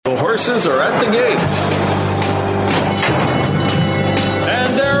horses are at the gate.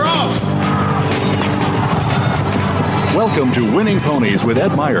 And they're off! Welcome to Winning Ponies with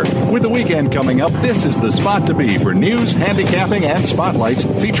Ed Meyer. With the weekend coming up, this is the spot to be for news, handicapping, and spotlights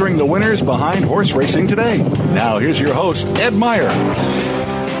featuring the winners behind horse racing today. Now, here's your host, Ed Meyer.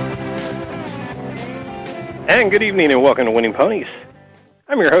 And good evening and welcome to Winning Ponies.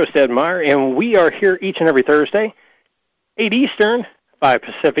 I'm your host, Ed Meyer, and we are here each and every Thursday, 8 Eastern, 5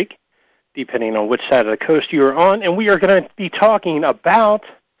 Pacific, depending on which side of the coast you are on, and we are going to be talking about,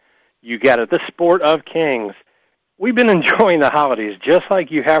 you got it, the sport of kings. We've been enjoying the holidays just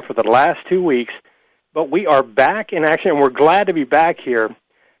like you have for the last 2 weeks, but we are back in action, and we're glad to be back here.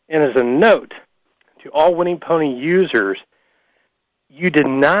 And as a note to all Winning Pony users, you did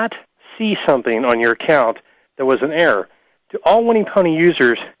not see something on your account that was an error. To all Winning Pony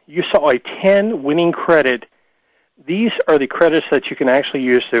users, you saw a 10 winning credit. These are the credits that you can actually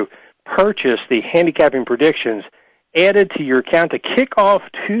use to purchase the handicapping predictions added to your account to kick off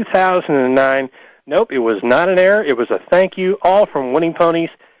 2009. Nope, it was not an error. It was a thank you, all from Winning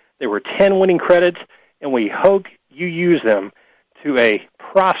Ponies. There were 10 winning credits, and we hope you use them to a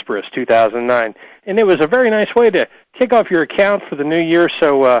prosperous 2009. And it was a very nice way to kick off your account for the new year,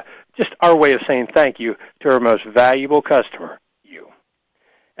 so just our way of saying thank you to our most valuable customer, you.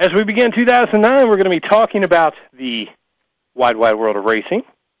 As we begin 2009, we're going to be talking about the wide, wide world of racing.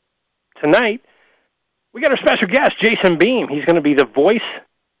 Tonight, we got our special guest, Jason Beem. He's going to be the voice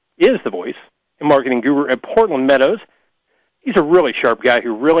and marketing guru at Portland Meadows. He's a really sharp guy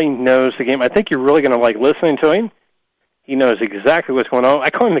who really knows the game. I think you're really going to like listening to him. He knows exactly what's going on. I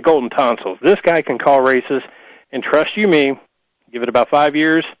call him the golden tonsils. This guy can call races, and trust you me, give it about 5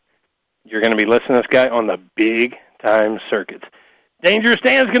 years, you're going to be listening to this guy on the big-time circuits. Dangerous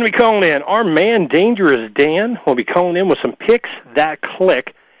Dan's going to be calling in. Our man, Dangerous Dan, will be calling in with some picks that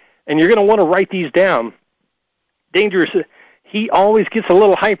click, and you're going to want to write these down. Dangerous, he always gets a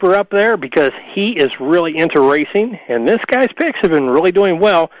little hyper up there because he is really into racing, and this guy's picks have been really doing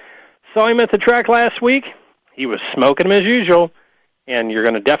well. Saw him at the track last week. He was smoking them as usual, and you're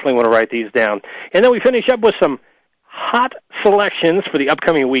going to definitely want to write these down. And then we finish up with some hot selections for the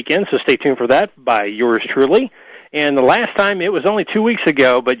upcoming weekend, so stay tuned for that by yours truly. And the last time, it was only 2 weeks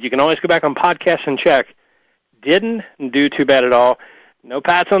ago, but you can always go back on podcast and check. Didn't do too bad at all. No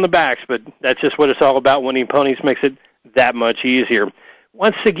pats on the backs, but that's just what it's all about. Winning Ponies makes it that much easier.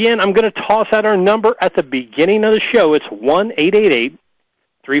 Once again, I'm going to toss out our number at the beginning of the show. It's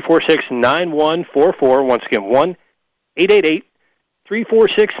 1-888-346-9144. Once again,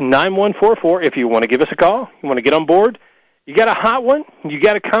 1-888-346-9144. If you want to give us a call, you want to get on board, you got a hot one, you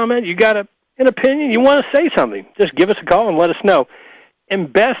got a comment, you got an opinion, you want to say something, just give us a call and let us know.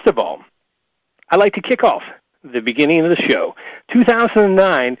 And best of all, I like to kick off the beginning of the show,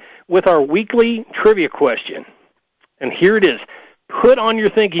 2009, with our weekly trivia question. And here it is. Put on your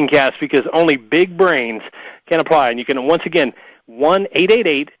thinking caps because only big brains can apply. And you can, once again,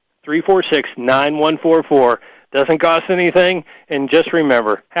 1-888-346-9144. Doesn't cost anything. And just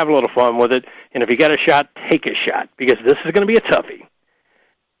remember, have a little fun with it. And if you got a shot, take a shot because this is going to be a toughie.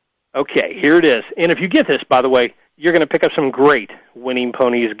 Okay, here it is. And if you get this, by the way, you're going to pick up some great Winning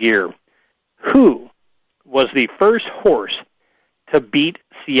Ponies gear. Who was the first horse to beat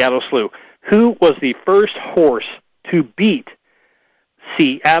Seattle Slew? Who was the first horse to beat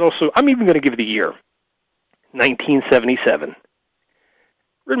Seattle Slew? I'm even going to give you the year, 1977.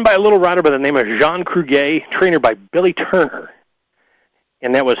 Written by a little rider by the name of Jean Cruguet, trainer by Billy Turner.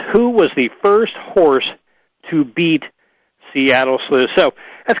 And that was who was the first horse to beat Seattle Slew. So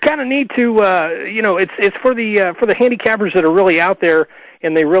that's kind of neat to, it's for the handicappers that are really out there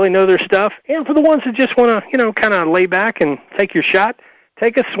and they really know their stuff, and for the ones that just want to, kind of lay back and take your shot,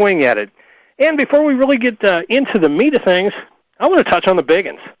 take a swing at it. And before we really get into the meat of things, I want to touch on the big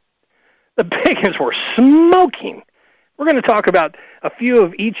uns. The big uns were smoking. We're going to talk about a few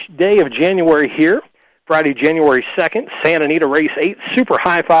of each day of January here. Friday, January 2nd, Santa Anita Race 8, Super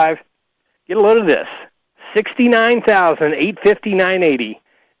High Five. Get a load of this. $69,859.80.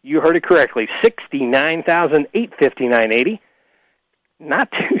 You heard it correctly. $69,859.80.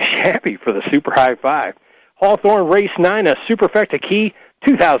 Not too shabby for the Super High Five. Hawthorne Race 9, a Superfecta Key,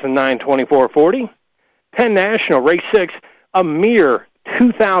 $2,924.40. Penn National Race 6, a mere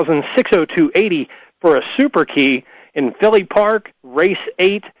 $2,602.80 for a Super Key. In Philly Park, Race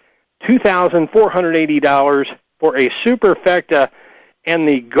 8, $2,480 for a Superfecta. And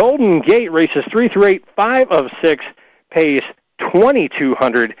the Golden Gate races 3 through 8, 5 of 6 pays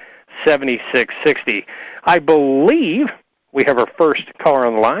 $2,276.60. I believe we have our first caller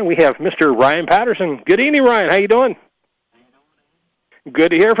on the line. We have Mr. Ryan Patterson. Good evening, Ryan. How you doing?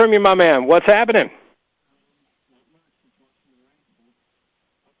 Good to hear from you, my man. What's happening?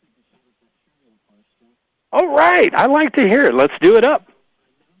 All right. I like to hear it. Let's do it up.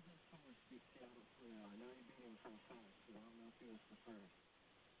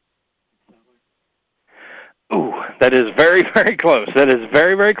 Ooh, that is very, very close. That is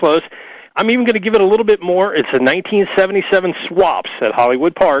very, very close. I'm even going to give it a little bit more. It's a 1977 Swaps at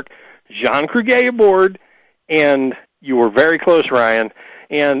Hollywood Park. Jean Cruguet aboard, and you were very close, Ryan.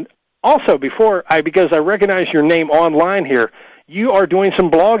 And also, because I recognize your name online here, you are doing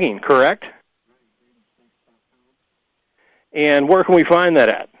some blogging, correct? And where can we find that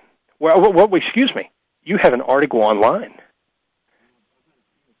at? Well, excuse me. You have an article online.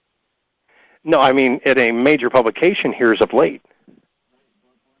 No, I mean at a major publication here as of late.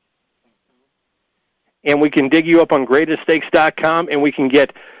 And we can dig you up on greateststakes.com, and we can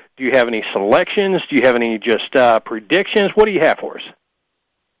get, do you have any selections? Do you have any just predictions? What do you have for us?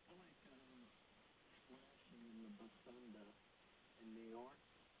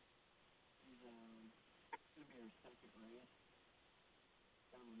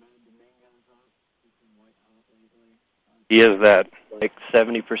 He is that. Like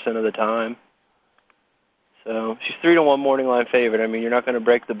 70% of the time. So she's 3-1 morning line favorite. I mean, you're not going to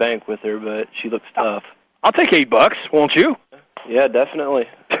break the bank with her, but she looks tough. I'll take $8, won't you? Yeah, definitely.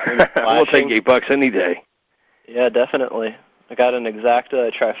 We'll take $8 any day. Yeah, definitely. I got an exacta,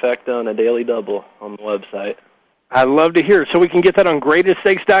 a trifecta, and a daily double on the website. I'd love to hear it. So we can get that on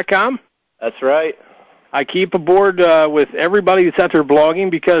greateststakes.com? That's right. I keep aboard with everybody that's out there blogging,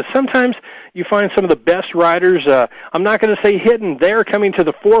 because sometimes you find some of the best riders. I'm not going to say hidden. They're coming to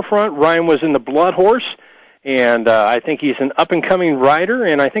the forefront. Ryan was in the Blood Horse, and I think he's an up-and-coming rider,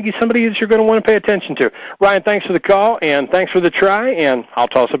 and I think he's somebody that you're going to want to pay attention to. Ryan, thanks for the call, and thanks for the try, and I'll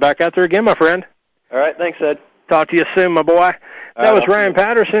toss it back out there again, my friend. All right, thanks, Ed. Talk to you soon, my boy. That was Ryan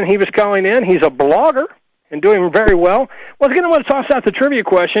Patterson. He was calling in. He's a blogger and doing very well. Once again, I want to toss out the trivia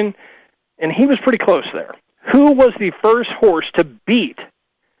question, and he was pretty close there. Who was the first horse to beat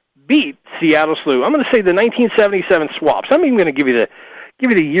Seattle Slew? I'm going to say the 1977 Swaps. I'm even going to give you the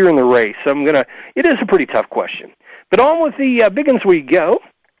year in the race. It is a pretty tough question. But on with the big ones we go,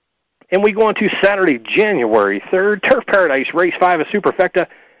 and we go on to Saturday, January 3rd, Turf Paradise Race 5, a Superfecta,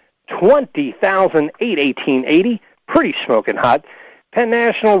 20,818.80, pretty smoking hot. Penn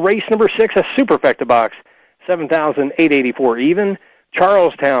National Race number 6, a Superfecta box, 7,884 even.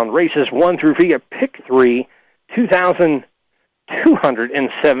 Charlestown races 1 through 3 at pick 3,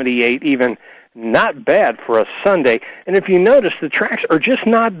 2,278 even. Not bad for a Sunday. And if you notice, the tracks are just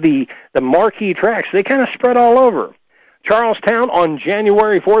not the marquee tracks. They kind of spread all over. Charlestown on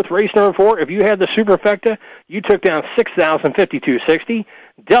January 4th, race number 4. If you had the Superfecta, you took down 6,052.60.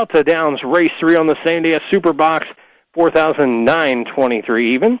 Delta Downs race 3 on the same day, a Super Box, 4,923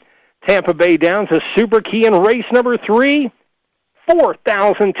 even. Tampa Bay Downs, a Super Key in race number 3.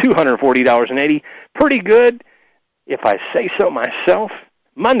 $4,240.80. Pretty good, if I say so myself.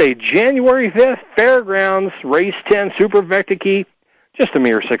 Monday, January 5th, Fairgrounds, Race 10, Superfecta Key, just a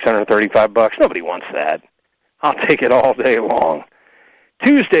mere $635. Nobody wants that. I'll take it all day long.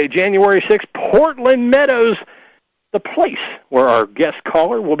 Tuesday, January 6th, Portland Meadows, the place where our guest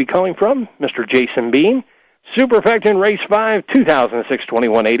caller will be calling from, Mr. Jason Beem. Superfecta in Race 5,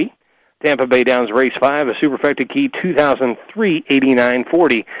 $2,621.80. Tampa Bay Downs Race 5, a Superfecta Key,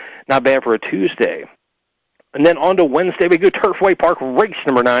 $2,389.40. Not bad for a Tuesday. And then on to Wednesday, we go Turfway Park, race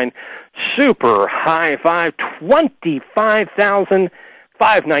number 9, Super High 5,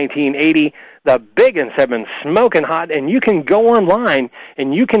 $25,519.80. The big ones have been smoking hot, and you can go online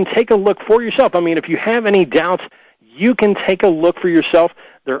and you can take a look for yourself. I mean, if you have any doubts, you can take a look for yourself.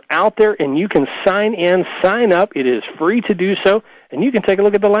 They're out there, and you can sign in, sign up. It is free to do so, and you can take a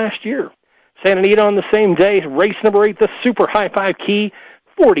look at the last year. Santa Anita on the same day, race number 8, the Super High 5 Key,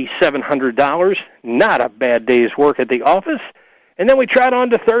 $4,700. Not a bad day's work at the office. And then we tried on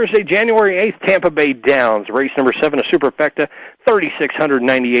to Thursday, January 8th, Tampa Bay Downs, race number 7, a Superfecta,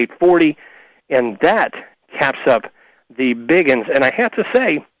 $3,698.40. And that caps up the big ones. And I have to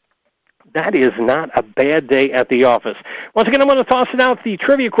say, that is not a bad day at the office. Once again, I'm going to toss it out the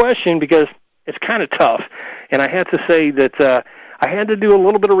trivia question because it's kind of tough. And I have to say that I had to do a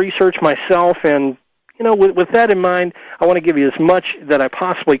little bit of research myself. And, you know, with that in mind, I want to give you as much that I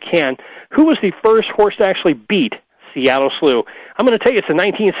possibly can. Who was the first horse to actually beat Seattle Slew? I'm going to tell you it's the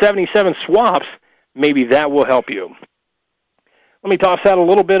 1977 Swaps. Maybe that will help you. Let me toss out a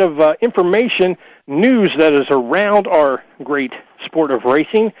little bit of information, news that is around our great sport of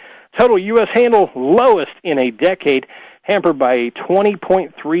racing. Total U.S. handle lowest in a decade, hampered by a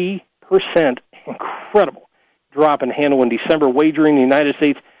 20.3%. Incredible. drop in handle in December. Wagering in the United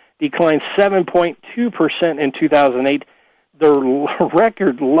States declined 7.2% in 2008, the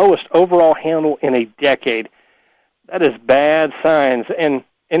record lowest overall handle in a decade. That is bad signs. And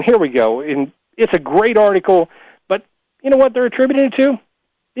here we go. And it's a great article, but you know what they're attributing it to?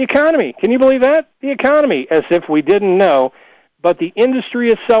 The economy. Can you believe that? The economy, as if we didn't know. But the industry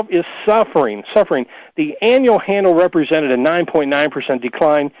itself is suffering. The annual handle represented a 9.9%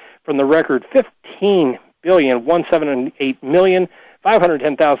 decline from the record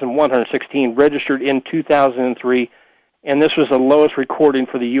 15,178,510,116 registered in 2003, and this was the lowest recording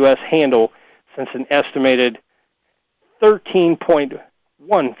for the U.S. handle since an estimated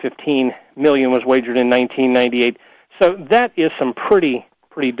 13.115 million was wagered in 1998. So that is some pretty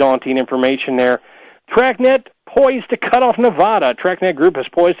daunting information there. TrackNet poised to cut off Nevada. TrackNet Group is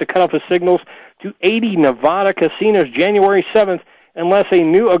poised to cut off its signals to 80 Nevada casinos January 7th unless a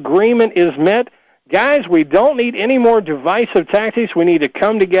new agreement is met. Guys, we don't need any more divisive tactics. We need to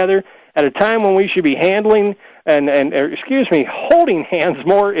come together at a time when we should be holding hands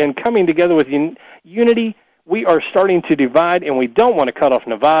more and coming together with unity. We are starting to divide, and we don't want to cut off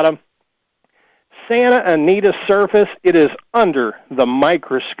Nevada. Santa Anita surface, it is under the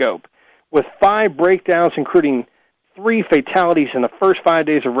microscope, with 5 breakdowns, including 3 fatalities in the first 5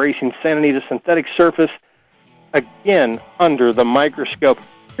 days of racing. Santa Anita synthetic surface, again, under the microscope.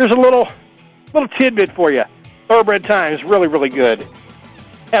 Here's a little tidbit for you. Thoroughbred Times, really, really good.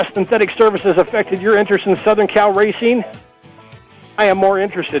 Has synthetic surfaces affected your interest in Southern Cal racing? I am more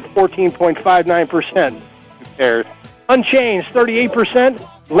interested, 14.59%. Who cares? Unchanged, 38%.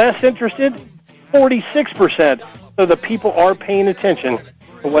 Less interested, 46%. So the people are paying attention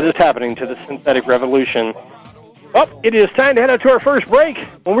to what is happening to the synthetic revolution. Well, it is time to head out to our first break.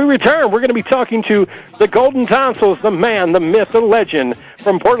 When we return, we're going to be talking to the Golden Tonsils, the man, the myth, the legend,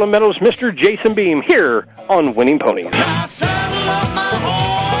 from Portland Meadows, Mr. Jason Beem, here on Winning Ponies. I saddle up my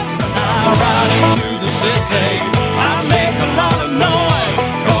horse and I ride into the city. I make a lot of noise,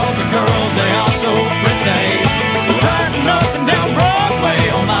 'cause the girls, they are so pretty. Riding up and down Broadway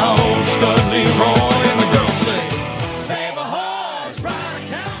on my old stud Leroy, and the girls say, save a horse, ride a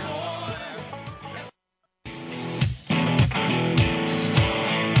cowboy.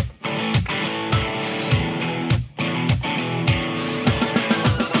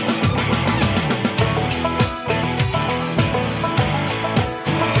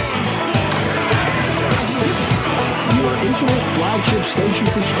 Your internet flagship station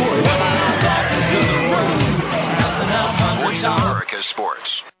for sports. Voice America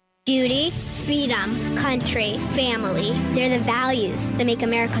Sports. Duty, freedom, country, family. They're the values that make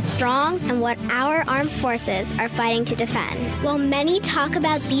America strong and what our armed forces are fighting to defend. While many talk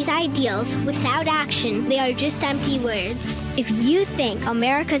about these ideals without action, they are just empty words. If you think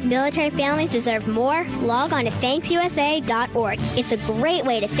America's military families deserve more, log on to ThanksUSA.org. It's a great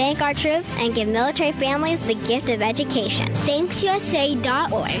way to thank our troops and give military families the gift of education.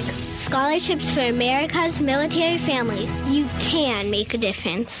 ThanksUSA.org. Scholarships for America's military families. You can make a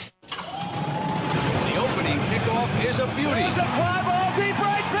difference. The opening kickoff is a beauty. It's a fly ball deep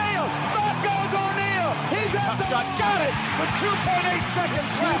right field. Back goes O'Neal. He's at the shot. Got it with 2.8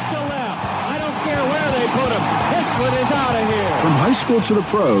 seconds left to left. I don't care where they put him. This one is out of here. From high school to the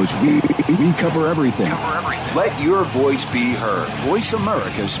pros, we cover everything. Let your voice be heard. Voice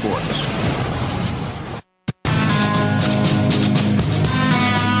America Sports.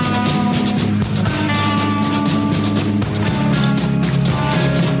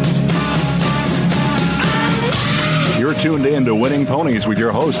 You're tuned in to Winning Ponies with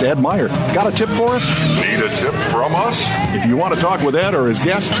your host, Ed Meyer. Got a tip for us? Need a tip from us? If you want to talk with Ed or his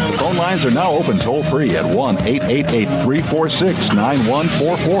guests, the phone lines are now open toll-free at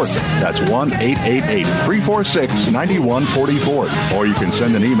 1-888-346-9144. That's 1-888-346-9144. Or you can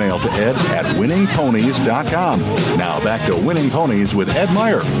send an email to ed at winningponies.com. Now back to Winning Ponies with Ed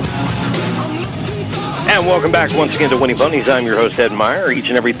Meyer. And welcome back once again to Winning Ponies. I'm your host, Ed Meyer, each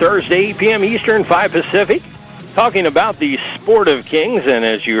and every Thursday, 8 p.m. Eastern, 5 Pacific, talking about the sport of kings. And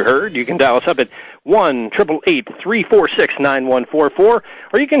as you heard, you can dial us up at 1-888-346-9144,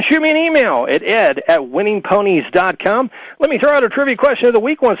 or you can shoot me an email at ed@winningponies.com. Let me throw out a trivia question of the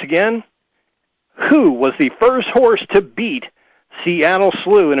week once again. Who was the first horse to beat Seattle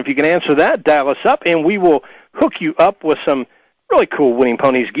Slew? And if you can answer that, dial us up, and we will hook you up with some really cool Winning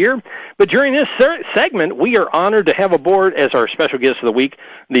Ponies gear. But during this segment, we are honored to have aboard as our special guest of the week,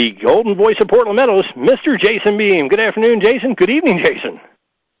 the golden voice of Portland Meadows, Mr. Jason Beem. Good afternoon, Jason. Good evening, Jason.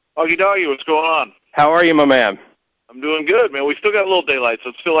 Augie doggy, what's going on? How are you, my man? I'm doing good, man. We still got a little daylight,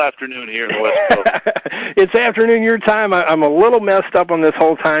 so it's still afternoon here in the West Coast. It's afternoon your time. I'm a little messed up on this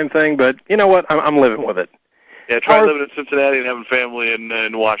whole time thing, but you know what? I'm living with it. Yeah, try living in Cincinnati and having family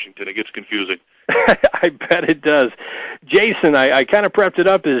in Washington. It gets confusing. I bet it does. Jason, I kind of prepped it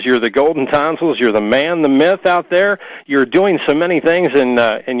up as you're the Golden Tonsils, you're the man, the myth out there. You're doing so many things,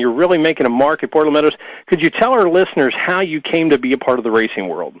 and you're really making a mark at Portland Meadows. Could you tell our listeners how you came to be a part of the racing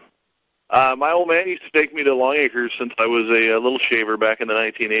world? My old man used to take me to Longacres since I was a little shaver back in the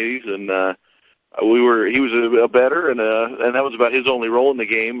 1980s, and he was a bettor, and that was about his only role in the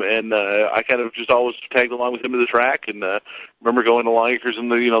game, and I kind of just always tagged along with him to the track, and remember going to Longacres in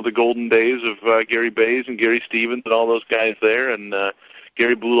the golden days of Gary Bays and Gary Stevens and all those guys there, and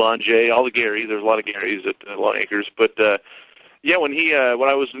Gary Boulanger, all the Garys. There's a lot of Garys at Longacres, but yeah, when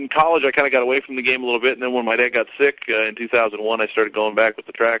I was in college, I kind of got away from the game a little bit, and then when my dad got sick in 2001, I started going back with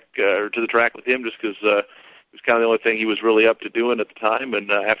the track to the track with him, just because it was kind of the only thing he was really up to doing at the time.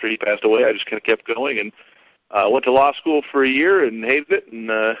 And after he passed away, I just kind of kept going, and went to law school for a year and hated it,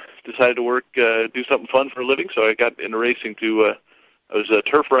 and decided to do something fun for a living. So I got into racing. I was a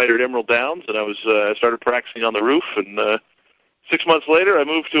turf rider at Emerald Downs, and I started practicing on the roof. And 6 months later, I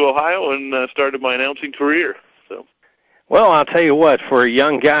moved to Ohio and started my announcing career. Well, I'll tell you what, for a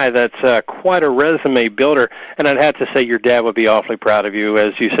young guy, that's quite a resume builder, and I'd have to say your dad would be awfully proud of you.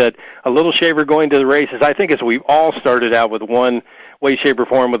 As you said, a little shaver going to the races. I think as we've all started out with one way, shape, or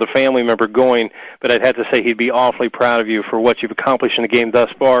form with a family member going, but I'd have to say he'd be awfully proud of you for what you've accomplished in the game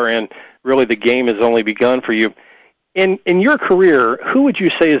thus far, and really the game has only begun for you. In your career, who would you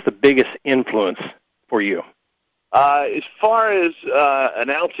say is the biggest influence for you? As far as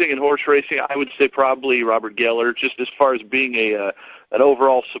announcing and horse racing, I would say probably Robert Geller, just as far as being an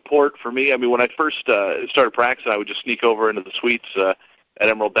overall support for me. I mean, when I first started practicing, I would just sneak over into the suites at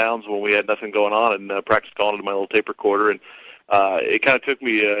Emerald Downs when we had nothing going on and practice calling into my little tape recorder. And it kind of took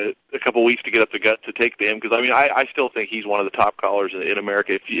me a couple weeks to get up the gut to take to him because, I mean, I still think he's one of the top callers in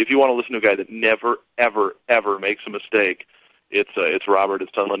America. If you want to listen to a guy that never, ever, ever makes a mistake, it's Robert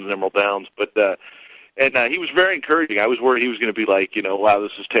at Sunland and Emerald Downs. But And he was very encouraging. I was worried he was going to be like, wow,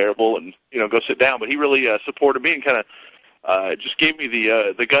 this is terrible, and, go sit down. But he really supported me and kind of just gave me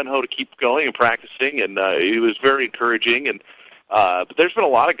the gun-ho to keep going and practicing, and he was very encouraging. And but there's been a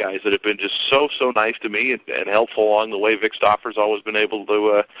lot of guys that have been just so nice to me and helpful along the way. Vic Stoffer's always been able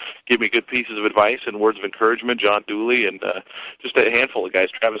to give me good pieces of advice and words of encouragement. John Dooley and just a handful of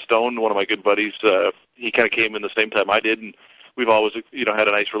guys. Travis Stone, one of my good buddies, he kind of came in the same time I did, and we've always, had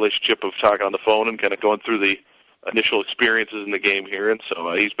a nice relationship of talking on the phone and kind of going through the initial experiences in the game here. And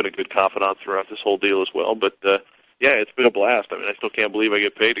so he's been a good confidant throughout this whole deal as well. But, yeah, it's been a blast. I mean, I still can't believe I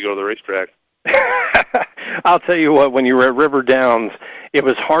get paid to go to the racetrack. I'll tell you what, when you were at River Downs, it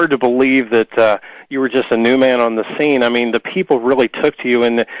was hard to believe that you were just a new man on the scene. I mean, the people really took to you,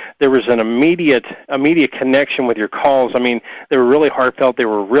 and there was an immediate connection with your calls. I mean, they were really heartfelt. They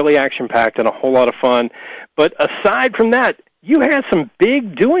were really action-packed and a whole lot of fun. But aside from that, you had some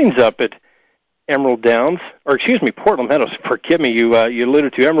big doings up at Emerald Downs, Portland Meadows. Forgive me, you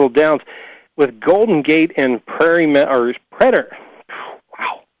alluded to Emerald Downs with Golden Gate and Predator.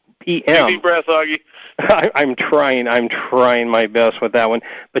 Wow, PM. Deep breath, Augie. I'm trying my best with that one.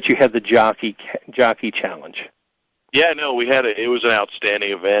 But you had the jockey challenge. Yeah, no, it was an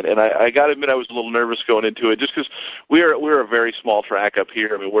outstanding event, and I got to admit I was a little nervous going into it, just because we're a very small track up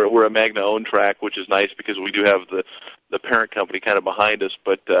here. I mean, we're a Magna-owned track, which is nice because we do have the parent company kind of behind us.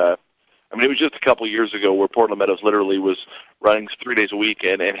 But I mean, it was just a couple of years ago where Portland Meadows literally was running 3 days a week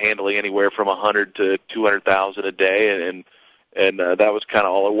and handling anywhere from 100 to 200,000 a day, and that was kind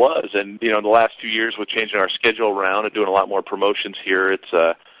of all it was. And in the last 2 years, with changing our schedule around and doing a lot more promotions here, it's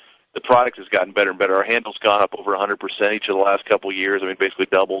the product has gotten better and better. Our handle's gone up over 100% each of the last couple of years. I mean, basically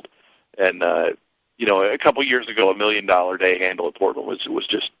doubled. And a couple of years ago, $1 million day handle at Portland was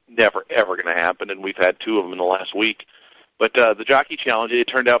just never ever going to happen, and we've had 2 of them in the last week. But the Jockey Challenge, it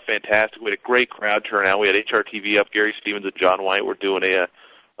turned out fantastic. We had a great crowd turnout. We had HRTV up. Gary Stevens and John White were doing a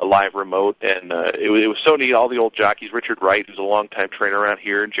live remote, and it was so neat. All the old jockeys, Richard Wright, who's a longtime trainer around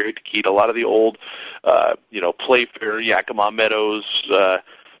here, and Jerry Takita, a lot of the old, Playfair, Yakima Meadows,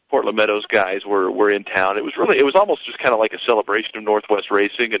 Portland Meadows guys were in town. It was almost just kind of like a celebration of Northwest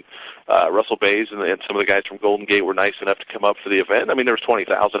racing, and Russell Bays and some of the guys from Golden Gate were nice enough to come up for the event. I mean, there was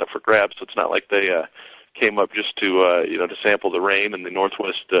 20,000 up for grabs, so it's not like they came up just to to sample the rain and the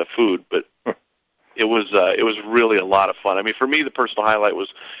Northwest food, but it was really a lot of fun. I mean, for me, the personal highlight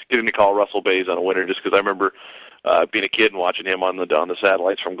was getting to call Russell Bays on a winner, just because I remember being a kid and watching him on the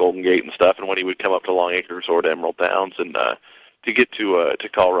satellites from Golden Gate and stuff, and when he would come up to Longacres or to Emerald Downs, and to get to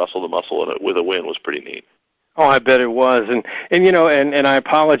call Russell the Muscle with a win was pretty neat. Oh, I bet it was, and you know, and I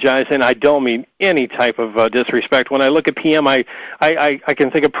apologize, and I don't mean any type of disrespect. When I look at PM, I can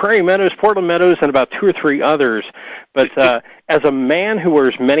think of Prairie Meadows, Portland Meadows, and about 2 or 3 others. But as a man who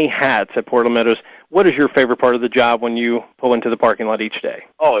wears many hats at Portland Meadows, what is your favorite part of the job when you pull into the parking lot each day?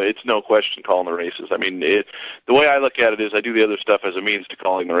 Oh, it's no question calling the races. I mean, the way I look at it is I do the other stuff as a means to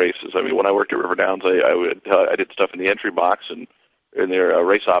calling the races. I mean, when I worked at River Downs, I did stuff in the entry box and in their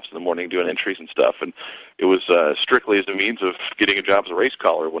race ops in the morning doing entries and stuff, and it was strictly as a means of getting a job as a race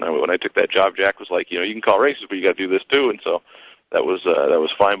caller. When I took that job, Jack was like, you know, you can call races, but you got to do this too, and so that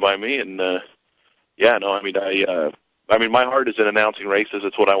was fine by me. And I mean, my heart is in announcing races.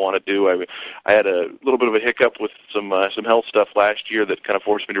 It's what I want to do. I had a little bit of a hiccup with some health stuff last year that kind of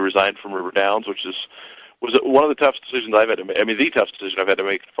forced me to resign from River Downs, which was one of the toughest decisions I've had to make. I mean, the toughest decision I've had to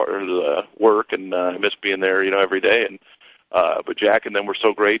make as far as work, and I miss being there, you know, every day. And but Jack and them were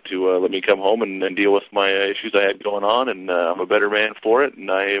so great to let me come home and deal with my issues I had going on, and I'm a better man for it,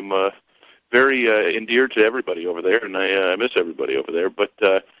 and I am very endeared to everybody over there, and I miss everybody over there. But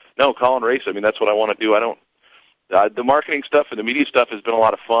no, calling race, I mean, that's what I want to do. I don't. The marketing stuff and the media stuff has been a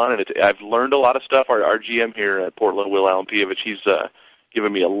lot of fun, and I've learned a lot of stuff. Our GM here at Portland, Will Allenpievich, he's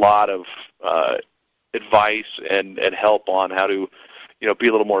given me a lot of advice and help on how to, you know, be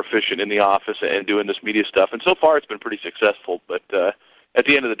a little more efficient in the office and doing this media stuff. And so far, it's been pretty successful. But at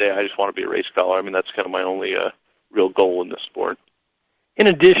the end of the day, I just want to be a race caller. I mean, that's kind of my only real goal in this sport. In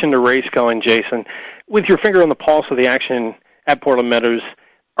addition to race calling, Jason, with your finger on the pulse of the action at Portland Meadows,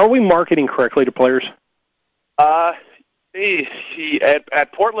 are we marketing correctly to players? At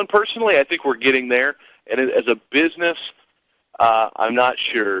Portland, personally, I think we're getting there. And as a business, I'm not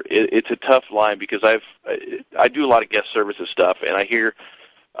sure. It's a tough line because I do a lot of guest services stuff, and I hear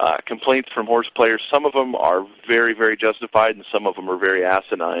complaints from horse players. Some of them are very, very justified, and some of them are very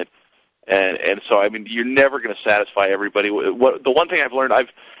asinine. And so, I mean, you're never going to satisfy everybody. The one thing I've learned,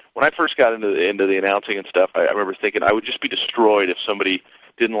 when I first got into the announcing and stuff, I remember thinking I would just be destroyed if somebody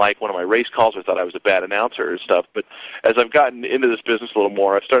didn't like one of my race calls or thought I was a bad announcer or stuff. But as I've gotten into this business a little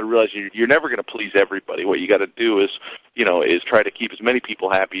more, I've started realizing you're never going to please everybody. What you got to do is try to keep as many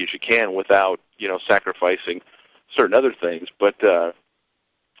people happy as you can without, you know, sacrificing certain other things. But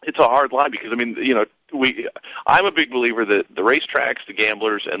it's a hard line because, I mean, you know, I'm a big believer that the racetracks, the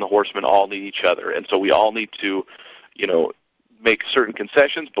gamblers, and the horsemen all need each other. And so we all need to, you know, make certain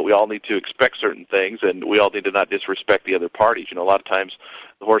concessions, but we all need to expect certain things, and we all need to not disrespect the other parties. You know, a lot of times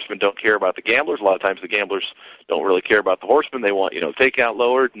the horsemen don't care about the gamblers. A lot of times the gamblers don't really care about the horsemen. They want, you know, takeout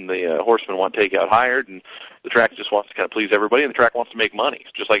lowered, and the horsemen want takeout higher, and the track just wants to kind of please everybody, and the track wants to make money,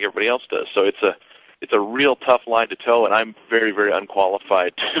 just like everybody else does. So it's a real tough line to toe, and I'm very, very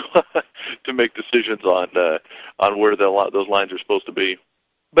unqualified to make decisions on where those lines are supposed to be.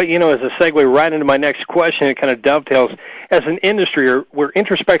 But, you know, as a segue right into my next question, it kind of dovetails. As an industry, we're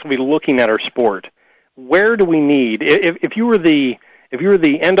introspectively looking at our sport. Where do we need, if you were the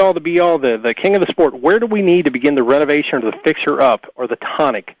end-all, the be-all, the king of the sport, where do we need to begin the renovation or the fixer-up or the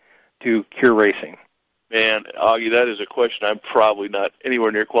tonic to cure racing? Man, Augie, that is a question I'm probably not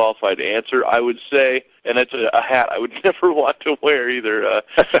anywhere near qualified to answer. I would say, and that's a hat I would never want to wear either,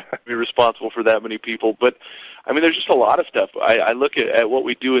 be responsible for that many people. But, I mean, there's just a lot of stuff. I look at what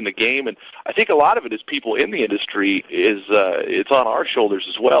we do in the game, and I think a lot of it is people in the industry it's on our shoulders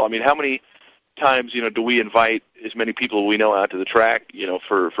as well. I mean, how many times, you know, do we invite as many people we know out to the track, you know,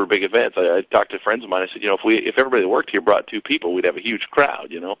 for big events? I talked to friends of mine. I said, you know, if everybody that worked here brought 2 people, we'd have a huge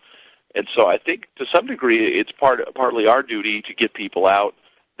crowd, you know. And so I think to some degree it's partly our duty to get people out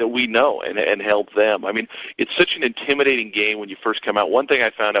that we know and help them. I mean, it's such an intimidating game when you first come out. One thing I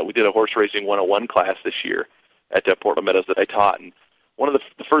found out, we did a horse racing 101 class this year at Portland Meadows that I taught, and one of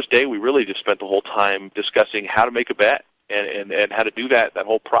the first day we really just spent the whole time discussing how to make a bet and how to do that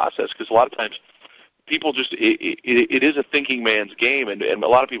whole process, because a lot of times people just, it is a thinking man's game, and a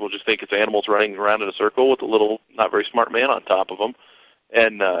lot of people just think it's animals running around in a circle with a little not very smart man on top of them.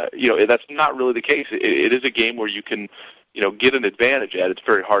 And, you know, that's not really the case. It is a game where you can, you know, get an advantage at. It's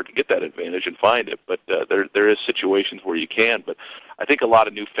very hard to get that advantage and find it, but there is situations where you can. But I think a lot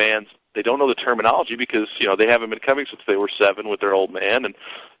of new fans, they don't know the terminology because, you know, they haven't been coming since they were 7 with their old man. And,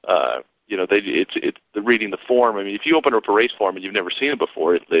 you know, it's reading the form. I mean, if you open up a race form and you've never seen it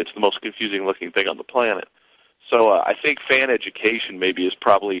before, it's the most confusing-looking thing on the planet. So I think fan education maybe is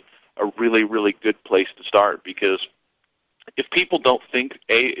probably a really, really good place to start, because if people don't think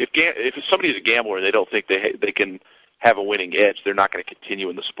if somebody's a gambler and they don't think they can have a winning edge, they're not going to continue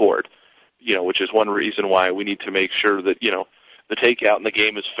in the sport. You know, which is one reason why we need to make sure that, you know, the takeout in the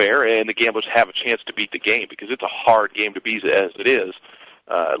game is fair and the gamblers have a chance to beat the game, because it's a hard game to beat as it is.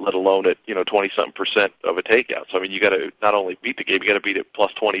 let alone at 20-something% of a takeout. So I mean, you got to not only beat the game, you got to beat it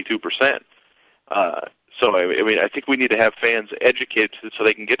plus 22%. So I mean, I think we need to have fans educated so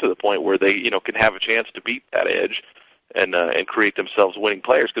they can get to the point where they can have a chance to beat that edge and create themselves winning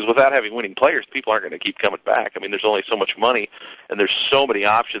players. Because without having winning players, people aren't going to keep coming back. I mean, there's only so much money, and there's so many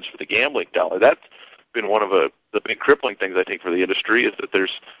options for the gambling dollar. That's been one of the big crippling things I think for the industry is that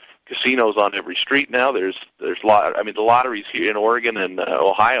there's casinos on every street now. There's the lotteries here in Oregon and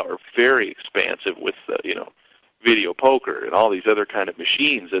Ohio are very expansive with video poker and all these other kind of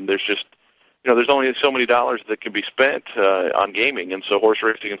machines, and there's just there's only so many dollars that can be spent on gaming. And so horse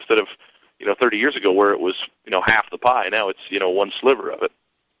racing, instead of 30 years ago where it was half the pie, now it's one sliver of it.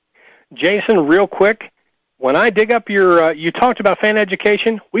 Jason, real quick, when I dig up your you talked about fan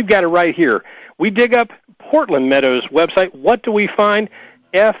education, we've got it right here. We dig up Portland Meadows website. What do we find?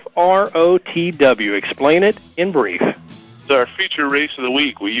 FROTW. Explain it in brief. So our feature race of the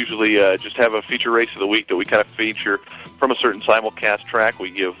week, we usually just have a feature race of the week that we kind of feature from a certain simulcast track.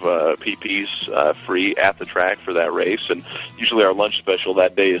 We give PPs free at the track for that race, and usually our lunch special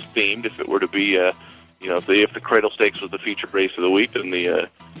that day is themed. If it were to be, if the Cradle Stakes was the feature race of the week, then the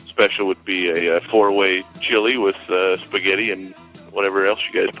special would be a 4-way chili with spaghetti and whatever else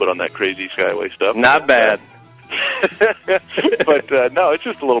you guys put on that crazy Skyway stuff. Not bad. But no, it's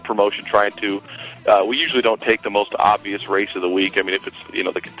just a little promotion trying to. We usually don't take the most obvious race of the week. I mean, if it's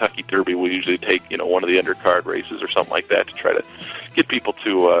the Kentucky Derby, we usually take one of the undercard races or something like that to try to get people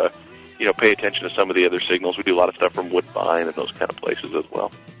to pay attention to some of the other signals. We do a lot of stuff from Woodbine and those kind of places as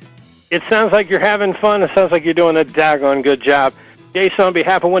well. It sounds like you're having fun. It sounds like you're doing a daggone good job. Jason, on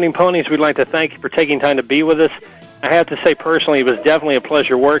behalf of Winning Ponies, we'd like to thank you for taking time to be with us. I have to say personally, it was definitely a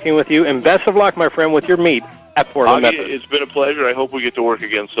pleasure working with you, and best of luck, my friend, with your meet at Portland Meadows. It's been a pleasure. I hope we get to work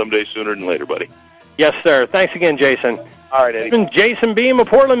again someday sooner than later, buddy. Yes, sir. Thanks again, Jason. All right, Eddie. Jason Beem of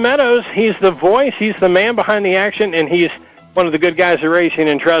Portland Meadows. He's the voice. He's the man behind the action, and he's one of the good guys at racing.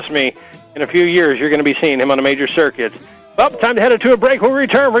 And trust me, in a few years, you're going to be seeing him on a major circuit. Well, time to head to a break. When we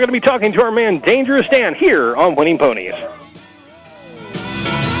return, we're going to be talking to our man, Dangerous Dan, here on Winning Ponies.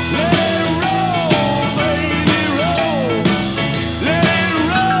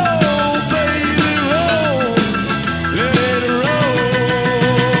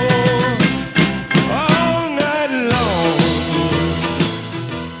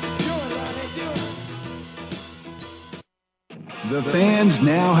 The fans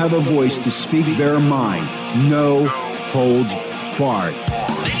now have a voice to speak their mind. No holds barred.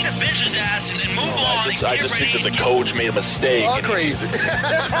 They need to bench his ass and then move on. I just think that the coach made a mistake. All crazy.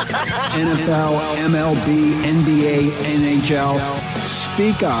 NFL, MLB, NBA, NHL.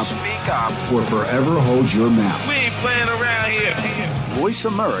 Speak up or forever hold your mouth. We ain't playing around here. Voice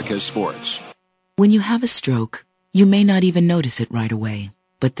America Sports. When you have a stroke, you may not even notice it right away.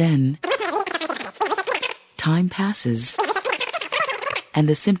 But then, time passes, and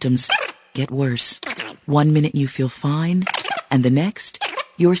the symptoms get worse. 1 minute you feel fine, and the next,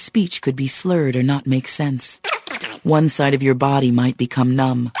 your speech could be slurred or not make sense. One side of your body might become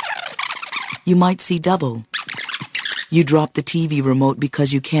numb. You might see double. You drop the TV remote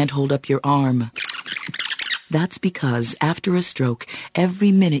because you can't hold up your arm. That's because after a stroke,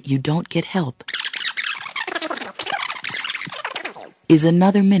 every minute you don't get help is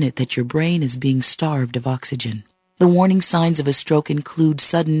another minute that your brain is being starved of oxygen. The warning signs of a stroke include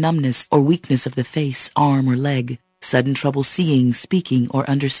sudden numbness or weakness of the face, arm, or leg, sudden trouble seeing, speaking, or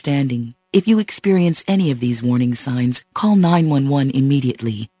understanding. If you experience any of these warning signs, call 911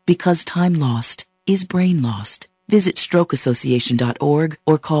 immediately, because time lost is brain lost. Visit strokeassociation.org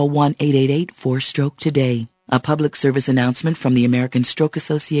or call 1-888-4-STROKE today. A public service announcement from the American Stroke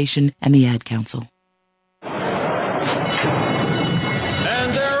Association and the Ad Council.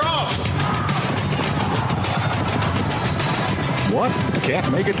 What?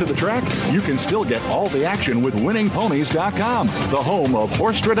 Can't make it to the track? You can still get all the action with winningponies.com, the home of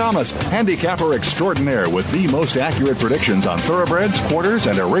Horstradamus, handicapper extraordinaire with the most accurate predictions on thoroughbreds, quarters,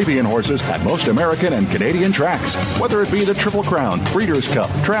 and Arabian horses at most American and Canadian tracks. Whether it be the Triple Crown, Breeders' Cup,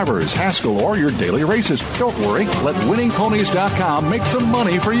 Travers, Haskell, or your daily races, don't worry. Let winningponies.com make some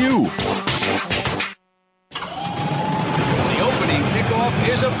money for you. The opening kickoff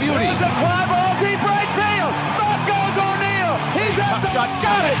is a beauty. It's a fly ball deep right field. Back goes O'Neal. He's at the shot.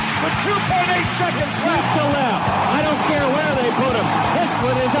 Got it with 2.8 seconds left to left. I don't care where they put him. This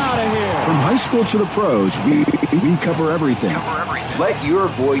one is out of here. From high school to the pros, we cover everything. Let your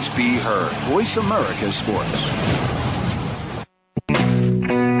voice be heard. Voice America Sports.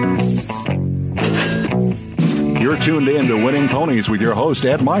 You're tuned in to Winning Ponies with your host,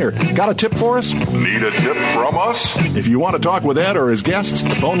 Ed Meyer. Got a tip for us? Need a tip from us? If you want to talk with Ed or his guests,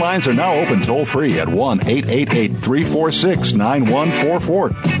 the phone lines are now open toll-free at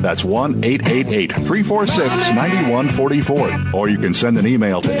 1-888-346-9144. That's 1-888-346-9144. Or you can send an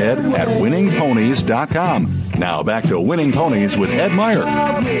email to ed@winningponies.com. Now back to Winning Ponies with Ed Meyer.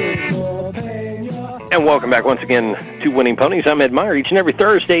 And welcome back once again to Winning Ponies. I'm Ed Meyer, each and every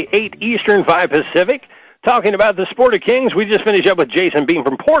Thursday, 8 Eastern, 5 Pacific, talking about the sport of kings. We just finished up with Jason Beem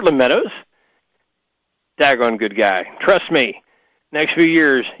from Portland, Meadows. Daggone good guy. Trust me, next few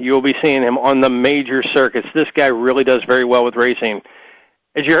years, you'll be seeing him on the major circuits. This guy really does very well with racing.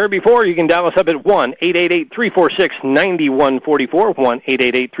 As you heard before, you can dial us up at 1-888-346-9144,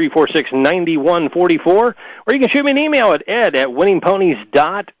 1-888-346-9144, or you can shoot me an email at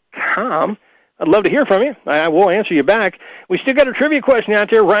ed@winningponies.com. I'd love to hear from you. I will answer you back. We still got a trivia question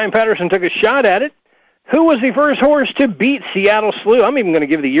out there. Ryan Patterson took a shot at it. Who was the first horse to beat Seattle Slew? I'm even going to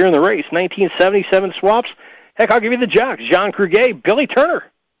give you the year in the race, 1977 swaps. Heck, I'll give you the jocks, John Kruger, Billy Turner.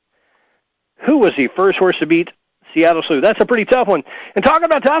 Who was the first horse to beat Seattle Slew? That's a pretty tough one. And talking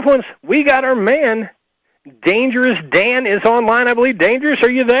about tough ones, we got our man, Dangerous Dan, is online, I believe. Dangerous,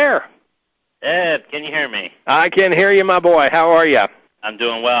 are you there? Ed, can you hear me? I can hear you, my boy. How are you? I'm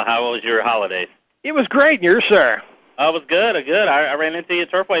doing well. How was your holidays? It was great. Yours, sir? It was good. I ran into you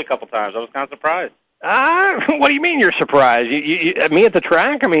at Turfway a couple times. I was kind of surprised. What do you mean you're surprised? You me at the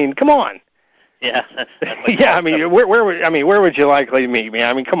track? I mean, come on. Yeah. Yeah. I mean, where would you likely meet me?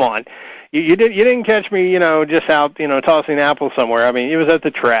 I mean, come on. You didn't catch me, just out, tossing apples somewhere. I mean, it was at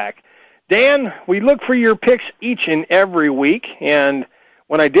the track. Dan, we look for your picks each and every week, and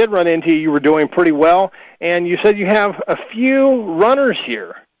when I did run into you, you were doing pretty well, and you said you have a few runners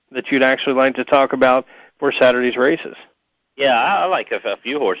here that you'd actually like to talk about for Saturday's races. Yeah, I like a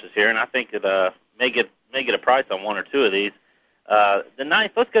few horses here, and I think it may get a price on one or two of these. The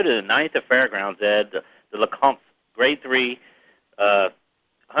ninth, let's go to the ninth at Fairgrounds, Ed. The Lecomte Grade 3,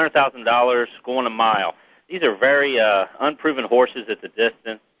 $100,000, going a mile. These are very unproven horses at the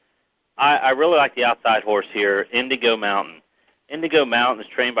distance. I really like the outside horse here, Indigo Mountain. Indigo Mountain is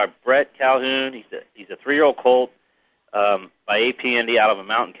trained by Brett Calhoun. He's a 3-year-old colt by AP Indy out of a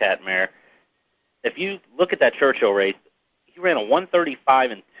Mountain Cat mare. If you look at that Churchill race, he ran a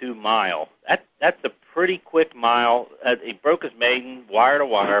 1:35 and 2 mile. That's a pretty quick mile. He broke his maiden wire to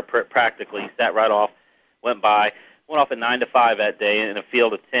wire practically. He sat right off, went by, went off at 9-5 that day in a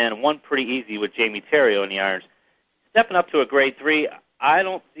field of 10. Won pretty easy with Jamie Terrio in the irons. Stepping up to a Grade 3, I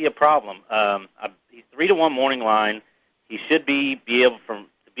don't see a problem. He's 3-1 morning line. He should be able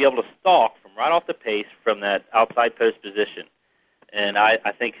to stalk from right off the pace from that outside post position, and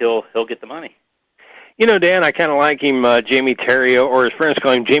I think he'll get the money. Dan, I kind of like him, Jamie Terrio, or his friends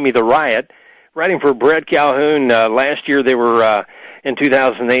call him Jamie the Riot, riding for Brett Calhoun. Last year they were, in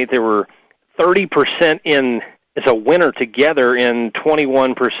 2008, they were 30% in as a winner together in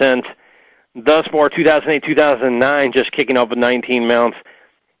 21%. Thus far, 2008, 2009, just kicking off with 19 mounts.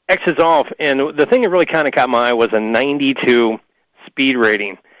 Exits off, and the thing that really kind of caught my eye was a 92 speed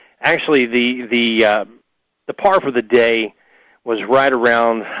rating. Actually, the par for the day was right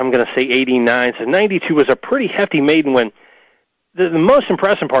around, I'm going to say 89. So 92 was a pretty hefty maiden win. The most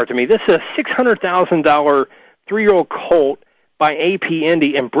impressive part to me, this is a $600,000 3-year-old colt by AP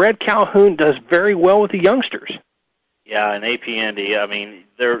Indy, and Brett Calhoun does very well with the youngsters. Yeah, and AP Indy, I mean,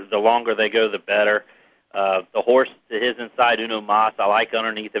 the longer they go, the better. The horse to his inside, Uno Mas, I like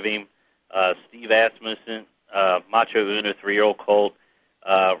underneath of him. Steve Asmussen, Macho Uno, 3-year-old colt.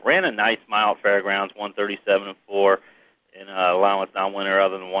 Ran a nice mile at Fairgrounds, 1:37 and 4, in allowance non-winner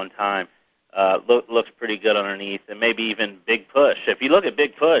other than one time. Looks pretty good underneath, and maybe even Big Push. If you look at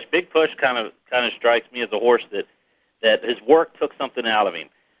Big Push kind of strikes me as a horse that his work took something out of him.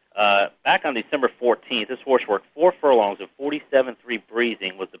 Back on December 14th, this horse worked 4 furlongs of 47.3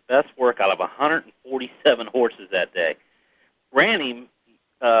 breezing, was the best work out of 147 horses that day. Ran him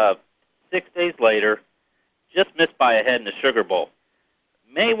 6 days later, just missed by a head in the Sugar Bowl.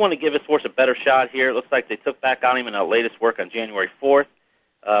 May want to give his horse a better shot here. It looks like they took back on him in the latest work on January 4th.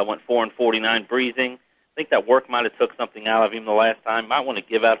 Went 4 and 49 breezing. I think that work might have took something out of him the last time. Might want to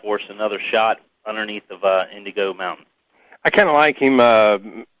give that horse another shot underneath of Indigo Mountain. I kind of like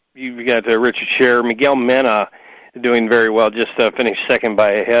him. You got Richard Scher, Miguel Mena doing very well. Just finished second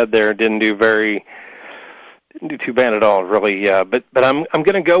by a head there. Didn't do too bad at all, really. But I'm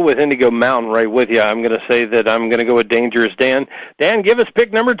going to go with Indigo Mountain right with you. I'm going to say that I'm going to go with Dangerous Dan. Dan, give us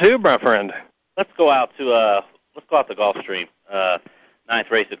pick number 2, my friend. Let's go out to Gulfstream.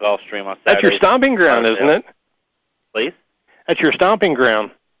 9th race at Gulfstream on Saturday. That's your stomping ground, isn't it? Please? That's your stomping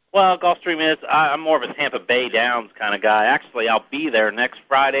ground. Well, Gulfstream is. I'm more of a Tampa Bay Downs kind of guy. Actually, I'll be there next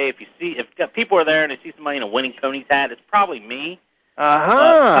Friday. If people are there and they see somebody in a Winning Ponies hat, it's probably me.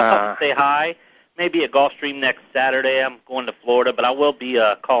 I'll say hi. Maybe at Gulfstream next Saturday. I'm going to Florida, but I will be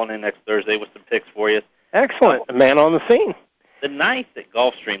calling in next Thursday with some picks for you. Excellent. A man on the scene. The 9th at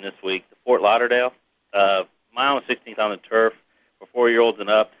Gulfstream this week, the Fort Lauderdale, mile and 16th on the turf for 4-year-olds and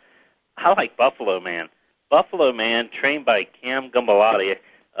up. I like Buffalo Man. Buffalo Man, trained by Cam Gumbalotti,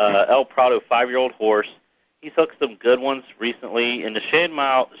 El Prado 5-year-old horse. He's hooked some good ones recently. In the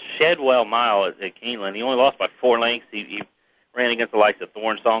Shadwell Mile at Keeneland, he only lost by 4 lengths. He ran against the likes of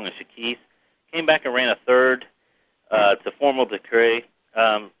Thorn Song and Shakis. Came back and ran a third to Formal Decree.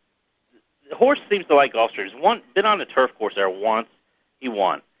 The horse seems to like Gulfstream. He's been on the turf course there once. He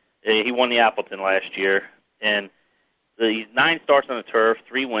won. He won the Appleton last year. And he's 9 starts on the turf,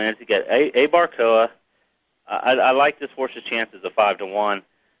 3 wins. He got A Barcoa. I like this horse's chances of 5-1.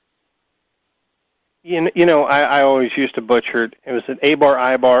 I always used to butcher it. It was an A-bar,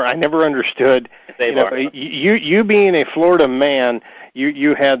 I-bar. I never understood. It's A-bar. You being a Florida man,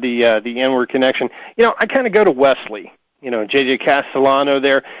 you had the N-word connection. I kind of go to Wesley. J.J. Castellano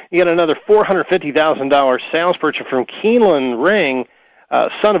there. You got another $450,000 sales purchase from Keeneland Ring,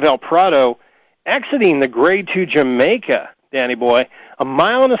 son of El Prado, exiting the Grade 2 Jamaica, Danny boy. A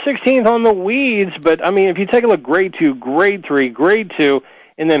mile and a 16th on the weeds, but, if you take a look, Grade 2, Grade 3, Grade 2,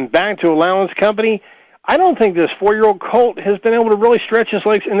 and then back to Allowance Company, I don't think this 4-year-old colt has been able to really stretch his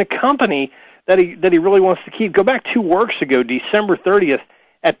legs in the company that he really wants to keep. Go back 2 works ago, December 30th,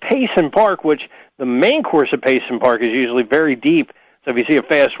 at Payson Park, which the main course of Payson Park is usually very deep. So if you see a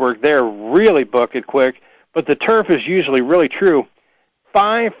fast work there, really book it quick. But the turf is usually really true.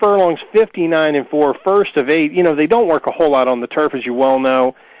 5 furlongs, 59 4, first of 8. They don't work a whole lot on the turf, as you well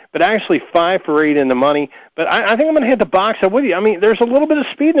know. But actually 5 for 8 in the money. But I think I'm going to hit the box up with you. There's a little bit of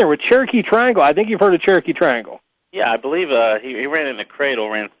speed in there with Cherokee Triangle. I think you've heard of Cherokee Triangle. Yeah, I believe he ran in the cradle,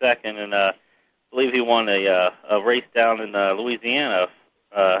 ran second, and I believe he won a race down in Louisiana.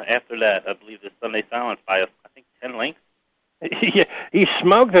 After that, I believe the Sunday Silence by, 10 lengths. Yeah, he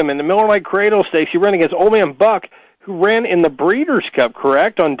smoked them in the Miller Lite Cradle Stakes. He ran against Old Man Buck, who ran in the Breeders' Cup,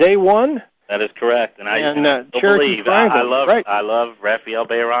 correct, on day 1? That is correct, and I still believe. I love Rafael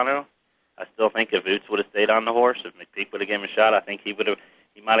Bejarano. I still think if Oots would have stayed on the horse, if McPeak would have given him a shot, I think he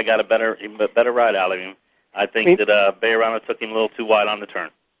might have got a better ride out of him. I think that Bejarano took him a little too wide on the turn.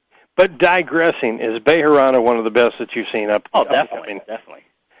 But digressing, is Bejarano one of the best that you've seen up? Oh, definitely, definitely.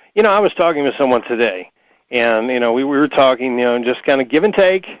 I was talking with someone today, and we were talking, just kind of give and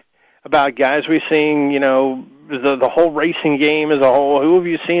take about guys we've seen, the whole racing game as a whole. Who have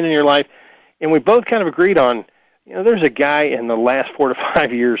you seen in your life? And we both kind of agreed on, there's a guy in the last 4 to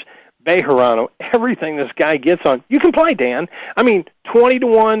 5 years, Bejarano, everything this guy gets on. You can play, Dan.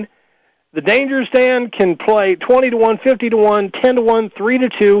 20-1. The Dangerous Dan can play 20-1, 50-1, 10-1,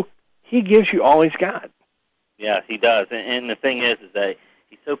 3-2. He gives you all he's got. Yeah, he does. And the thing is that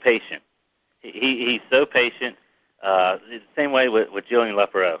he's so patient. He's so patient. The same way with Jillian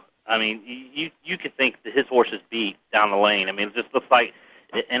Lepereau. You could think that his horse is beat down the lane. It just looks like,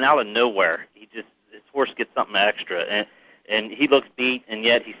 and out of nowhere, his horse gets something extra, and he looks beat, and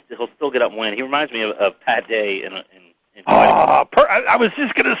yet he'll still get up and win. He reminds me of Pat Day in I was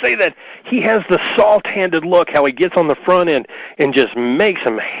just going to say that he has the salt-handed look, how he gets on the front end and just makes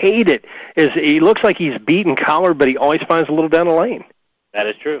him hate it. He looks like he's beaten collared, but he always finds a little down the lane. That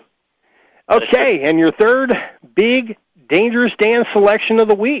is true. Okay, and your third big Dangerous Dan selection of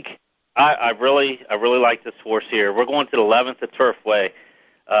the week. I really like this horse here. We're going to the 11th at Turfway,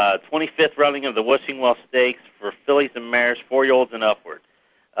 25th running of the Wishingwell Stakes for fillies and mares, 4-year-olds and upward.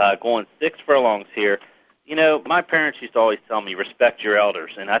 Going 6 furlongs here. My parents used to always tell me, respect your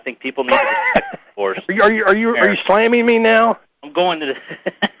elders, and I think people need to respect the horse. Are you slamming me now? I'm going to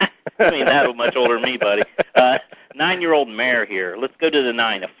that much older than me, buddy. 9-year-old mare here. Let's go to the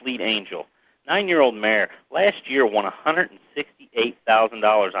 9, a Fleet Angel. 9-year-old mare. Last year won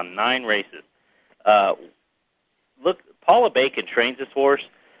 $168,000 on 9 races. Look, Paula Bacon trains this horse.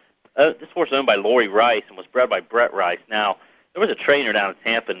 This horse is owned by Lori Rice and was bred by Brett Rice. Now, there was a trainer down in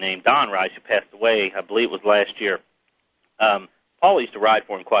Tampa named Don Rice who passed away, I believe it was last year. Paula used to ride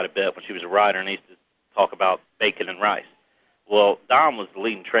for him quite a bit when she was a rider, and he used to talk about Bacon and Rice. Well, Don was the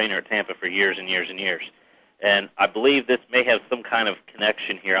leading trainer at Tampa for years and years and years. And I believe this may have some kind of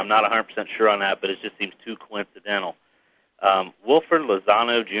connection here. I'm not 100% sure on that, but it just seems too coincidental. Wilfred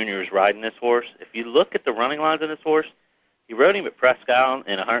Lozano Jr. is riding this horse. If you look at the running lines of this horse, he rode him at Presque Isle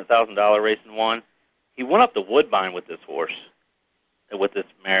in a $100,000 race and won. He went up to Woodbine with this horse, with this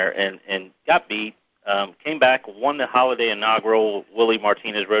mare, and got beat. Came back, won the Holiday inaugural. Willie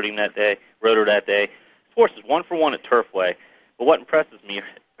Martinez rode her that day. This horse is 1-for-1 at Turfway. But what impresses me,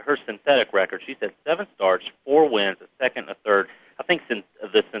 her synthetic record. She's had 7 starts, 4 wins, a second, a third. I think the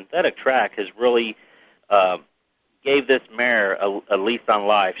synthetic track has really gave this mare a lease on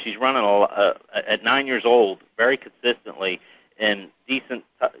life. She's running at 9 years old very consistently in decent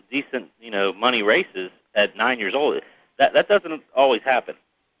money races at 9 years old. That doesn't always happen.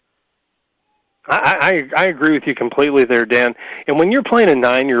 I agree with you completely there, Dan. And when you're playing a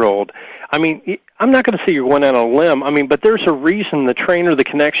 9-year-old, I mean, I'm not going to say you're going out on a limb. I mean, but there's a reason the trainer, the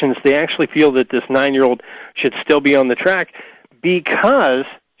connections, they actually feel that this 9-year-old should still be on the track because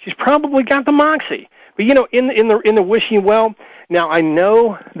she's probably got the moxie. But in the wishing well. Now I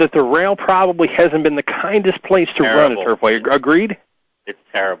know that the rail probably hasn't been the kindest place to run at Turfway. Agreed? It's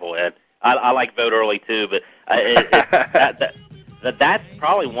terrible, Ed. I like Vote Early too, but that's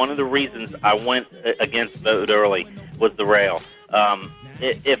probably one of the reasons I went against Vote Early was the rail.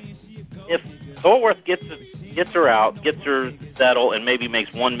 If Thorworth gets her out, gets her settled, and maybe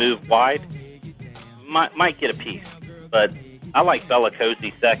makes one move wide, might get a piece. But I like Bella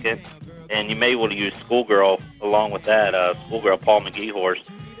Cozy second, and you may be able to use Schoolgirl along with that. Schoolgirl Paul McGee horse,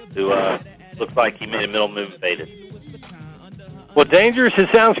 who looks like he made a middle move and faded. Well, Dangerous, it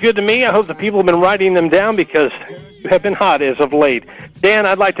sounds good to me. I hope the people have been writing them down because you have been hot as of late. Dan,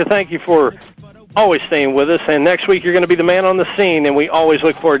 I'd like to thank you for always staying with us, and next week you're going to be the man on the scene, and we always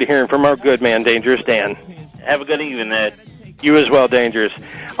look forward to hearing from our good man, Dangerous Dan. Have a good evening, Ed. You as well, Dangerous.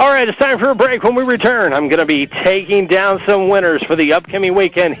 All right, it's time for a break. When we return, I'm going to be taking down some winners for the upcoming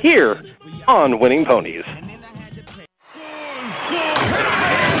weekend here on Winning Ponies.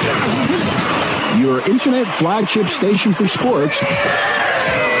 Your internet flagship station for sports.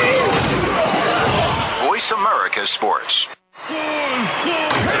 Voice America Sports.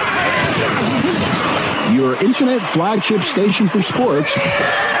 Your internet flagship station for sports.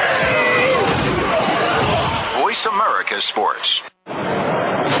 Voice America Sports. And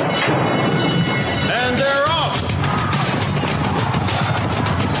they're off.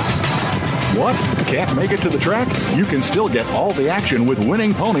 What? Can't make it to the track? You can still get all the action with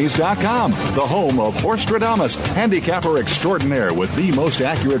winningponies.com, the home of Horstradamus, handicapper extraordinaire with the most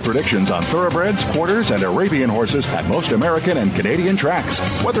accurate predictions on thoroughbreds, quarters, and Arabian horses at most American and Canadian tracks.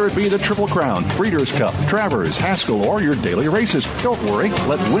 Whether it be the Triple Crown, Breeders' Cup, Travers, Haskell, or your daily races, don't worry.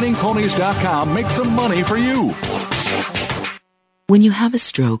 Let winningponies.com make some money for you. When you have a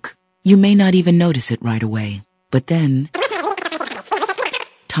stroke, you may not even notice it right away. But then,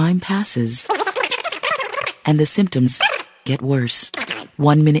 time passes, and the symptoms get worse.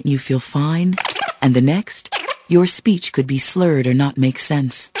 1 minute you feel fine, and the next, your speech could be slurred or not make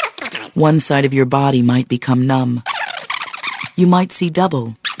sense. One side of your body might become numb. You might see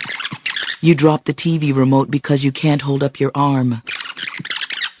double. You drop the TV remote because you can't hold up your arm.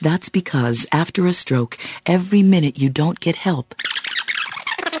 That's because after a stroke, every minute you don't get help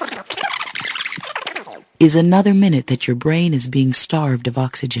is another minute that your brain is being starved of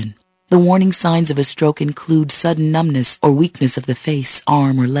oxygen. The warning signs of a stroke include sudden numbness or weakness of the face,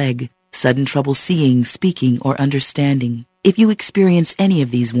 arm, or leg, sudden trouble seeing, speaking, or understanding. If you experience any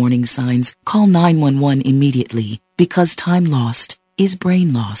of these warning signs, call 911 immediately, because time lost is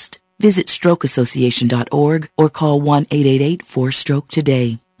brain lost. Visit strokeassociation.org or call 1-888-4-STROKE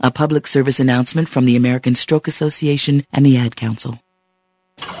today. A public service announcement from the American Stroke Association and the Ad Council.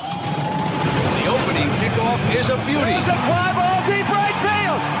 The opening kickoff is a beauty. It's a fly ball deep right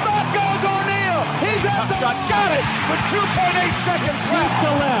field. Back goes O'Neal. He's at the shot. Got it with 2.8 seconds left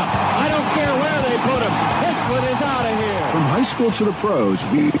to left. I don't care where they put him. This one is out of here. From high school to the pros,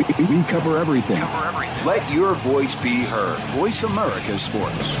 we cover everything. Let your voice be heard. Voice America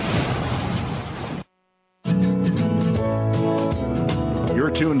Sports. You're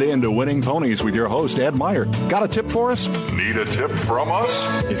tuned in to Winning Ponies with your host, Ed Meyer. Got a tip for us? Need a tip from us?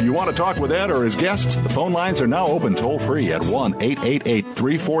 If you want to talk with Ed or his guests, the phone lines are now open toll-free at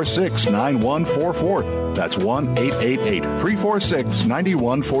 1-888-346-9144. That's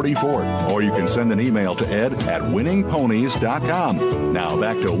 1-888-346-9144. Or you can send an email to ed at winningponies.com. Now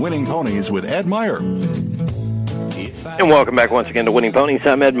back to Winning Ponies with Ed Meyer. And welcome back once again to Winning Ponies.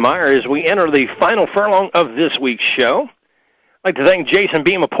 I'm Ed Meyer as we enter the final furlong of this week's show. I'd like to thank Jason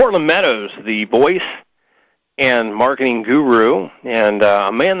Beem of Portland Meadows, the voice and marketing guru, and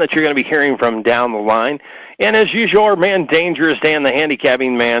a man that you're going to be hearing from down the line. And as usual, our man Dangerous Dan, the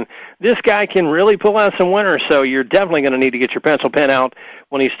handicapping man. This guy can really pull out some winners, so you're definitely going to need to get your pencil pen out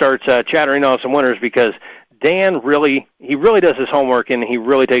when he starts chattering on some winners, because Dan really does his homework, and he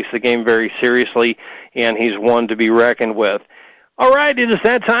really takes the game very seriously, and he's one to be reckoned with. All right, it is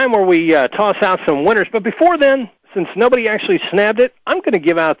that time where we toss out some winners. But before then, since nobody actually snapped it, I'm going to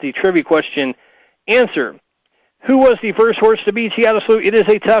give out the trivia question answer. Who was the first horse to beat Seattle Slew? It is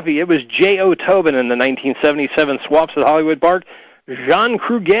a toughie. It was J.O. Tobin in the 1977 Swaps at Hollywood Park. Jean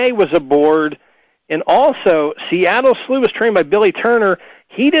Cruguet was aboard. And also, Seattle Slew was trained by Billy Turner.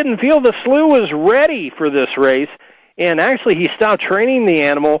 He didn't feel the Slew was ready for this race. And actually, he stopped training the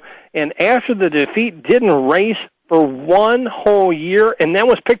animal. And after the defeat, didn't race for 1 whole year. And then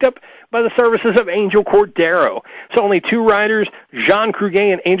was picked up by the services of Angel Cordero. So only 2 riders, Jean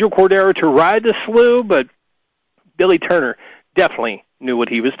Cruguet and Angel Cordero, to ride the Slew. But Billy Turner definitely knew what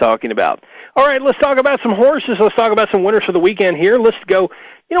he was talking about. All right, let's talk about some horses. Let's talk about some winners for the weekend here. Let's go.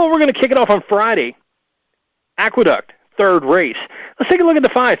 You know, we're going to kick it off on Friday. Aqueduct, 3rd race. Let's take a look at the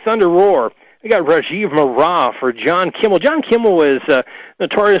 5, Thunder Roar. We got Rajiv Marat for John Kimmel. John Kimmel is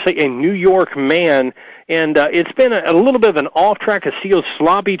notoriously a New York man, and it's been a little bit of an off-track, a sealed,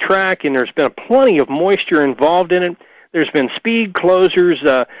 sloppy track, and there's been plenty of moisture involved in it. There's been speed closures.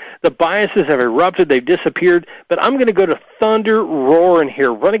 The biases have erupted. They've disappeared. But I'm going to go to Thunder Roar in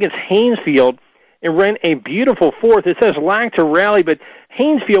here, run against Haynesfield, and ran a beautiful 4th. It says lack to rally, but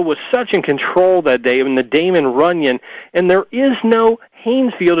Haynesfield was such in control that day in the Damon Runyon, and there is no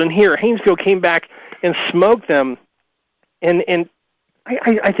Haynesfield in here. Haynesfield came back and smoked them, and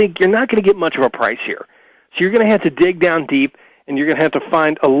I think you're not going to get much of a price here. So you're going to have to dig down deep, and you're going to have to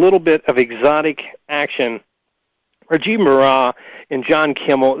find a little bit of exotic action. Rajiv Marat and John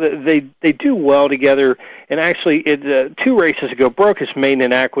Kimmel, they do well together. And actually, 2 races ago, broke his maiden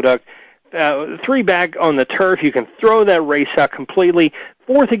in Aqueduct. 3 back on the turf. You can throw that race out completely.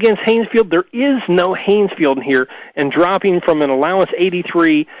 4th against Haynesfield. There is no Haynesfield in here. And dropping from an allowance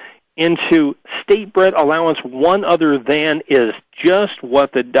 83 into state bred allowance 1 other than is just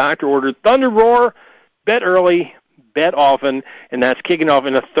what the doctor ordered. Thunder Roar, bet early, bet often. And that's kicking off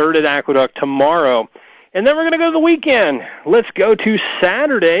in the 3rd at Aqueduct tomorrow. And then we're going to go to the weekend. Let's go to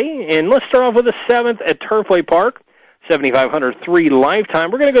Saturday, and let's start off with the 7th at Turfway Park, 7,500 3 lifetime.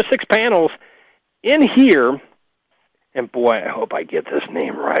 We're going to go 6 panels in here. And, boy, I hope I get this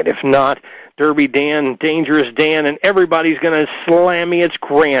name right. If not, Derby Dan, Dangerous Dan, and everybody's going to slam me. It's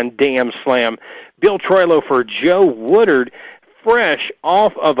Grand Dam Slam. Bill Troilo for Joe Woodard, fresh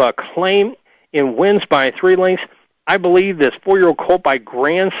off of a claim in wins by 3 lengths. I believe this 4-year-old colt by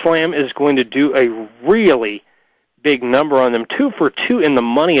Grand Slam is going to do a really big number on them. 2 for 2 in the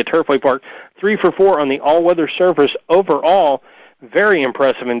money at Turfway Park. 3 for 4 on the all-weather surface. Overall, very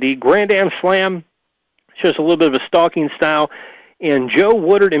impressive indeed. Grand Am Slam shows a little bit of a stalking style. And Joe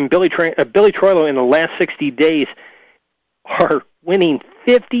Woodard and Billy Troilo in the last 60 days are winning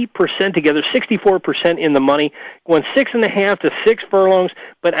 50% together, 64% in the money, going 6.5 to 6 furlongs,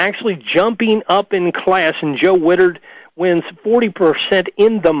 but actually jumping up in class. And Joe Woodard wins 40%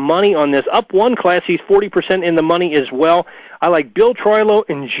 in the money on this. Up 1 class, he's 40% in the money as well. I like Bill Troilo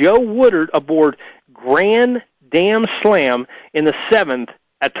and Joe Woodard aboard Grand Dam Slam in the 7th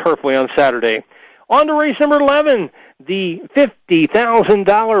at Turfway on Saturday. On to race number 11, the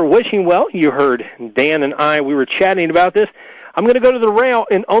 $50,000 Wishing Well. You heard Dan and we were chatting about this. I'm going to go to the rail,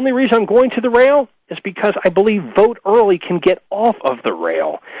 and only reason I'm going to the rail is because I believe Vote Early can get off of the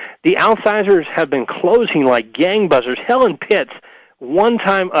rail. The outsiders have been closing like gangbusters. Helen Pitts,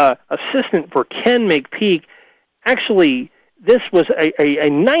 one-time assistant for Ken McPeak. Actually, this was a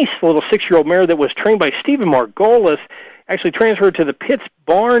nice little 6-year-old mare that was trained by Stephen Margolis, actually transferred to the Pitts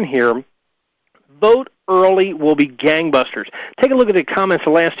barn here. Vote Early will be gangbusters. Take a look at the comments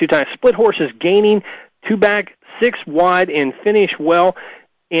the last 2 times. Split horses gaining, 2 back, 6 wide, and finish well.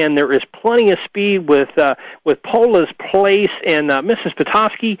 And there is plenty of speed with Pola's Place and Mrs.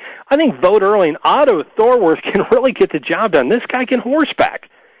 Petoskey. I think Vote Early and Otto Thorworth can really get the job done. This guy can horseback.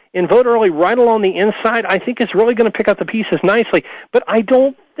 And Vote Early right along the inside, I think is really going to pick up the pieces nicely. But I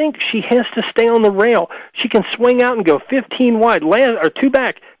don't think she has to stay on the rail. She can swing out and go 15 wide, or 2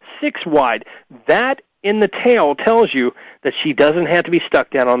 back, 6 wide. That in the tail tells you that she doesn't have to be stuck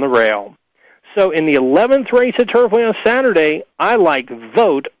down on the rail. So in the 11th race at Turfway on Saturday, I like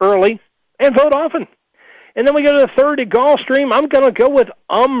Vote Early and Vote Often. And then we go to the 3rd at Gulfstream. I'm going to go with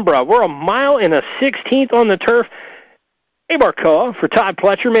Umbra. We're 1 mile and a 16th on the turf. Abarcoa for Todd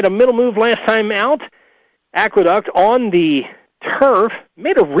Pletcher made a middle move last time out. Aqueduct on the turf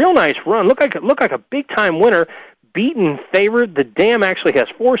made a real nice run. Looked like a big-time winner. Beaten favorite. The Dam actually has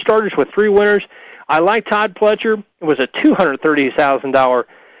 4 starters with 3 winners. I like Todd Pletcher. It was a $230,000.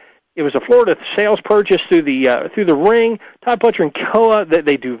 It was a Florida sales purchase through the ring. Todd Pletcher and Koa,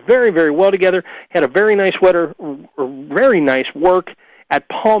 they do very, very well together. Had a very nice work at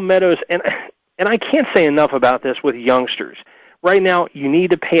Palm Meadows, and I can't say enough about this with youngsters. right now, you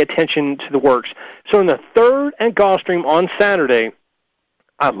need to pay attention to the works. So in the 3rd at Gulfstream on Saturday,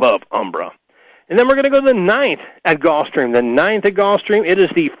 I love Umbra. And then we're going to go to the 9th at Gulfstream. The 9th at Gulfstream, it is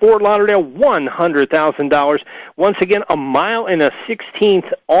the Fort Lauderdale $100,000. Once again, 1 mile and a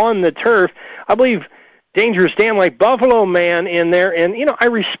 16th on the turf. I believe Dangerous Dan like Buffalo Man in there. And, I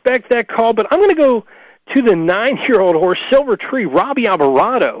respect that call, but I'm going to go to the 9-year-old horse, Silver Tree, Robbie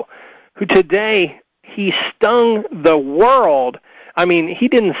Alvarado, who today he stung the world. I mean, he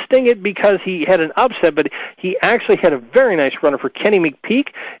didn't sting it because he had an upset, but he actually had a very nice runner for Kenny McPeak,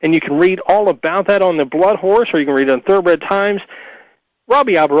 and you can read all about that on the Blood Horse, or you can read it on Thoroughbred Times.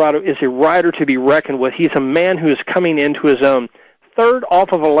 Robbie Alvarado is a rider to be reckoned with. He's a man who is coming into his own. 3rd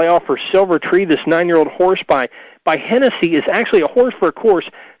off of a layoff for Silver Tree, this 9-year-old horse by Hennessy is actually a horse for a course,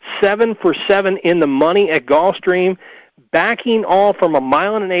 7 for 7 in the money at Gulfstream, backing all from 1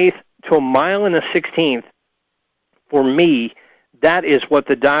 mile and an 1/8 to 1 mile and a 16th. For me, that is what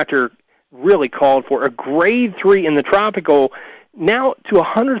the doctor really called for. A grade 3 in the Tropical, now to a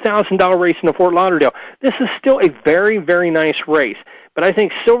 $100,000 race in the Fort Lauderdale. This is still a very, very nice race. But I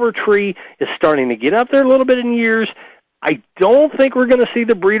think Silver Tree is starting to get up there a little bit in years. I don't think we're going to see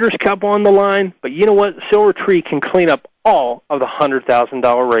the Breeders' Cup on the line, but you know what? Silver Tree can clean up all of the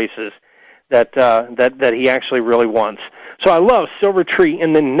 $100,000 races that he actually really wants. So I love Silver Tree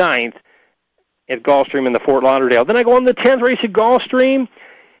in the 9th at Gulfstream in the Fort Lauderdale. Then I go on the 10th race at Gulfstream.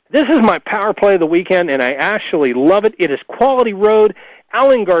 This is my power play of the weekend, and I actually love it. It is Quality Road.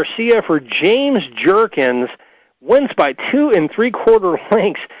 Alan Garcia for James Jerkins wins by 2 3/4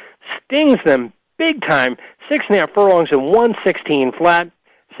 lengths, stings them big time. 6.5 furlongs and 116 flat.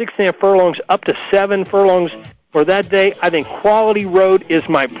 6.5 furlongs up to 7 furlongs for that day. I think Quality Road is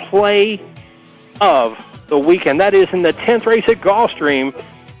my play of the weekend. That is in the 10th race at Gulfstream.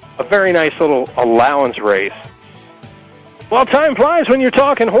 A very nice little allowance race. Well, time flies when you're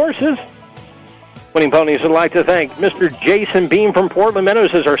talking horses. Winning Ponies would like to thank Mr. Jason Beem from Portland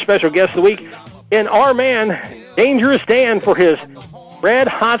Meadows as our special guest of the week, and our man, Dangerous Dan, for his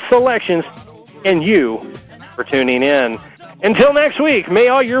red-hot selections, and you for tuning in. Until next week, may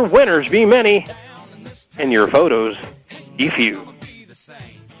all your winners be many and your photos be few.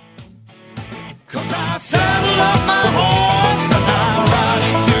 'Cause I saddle up my horse and I ride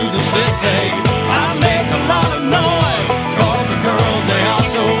into the city. I make a lot of noise 'cause the girls, they are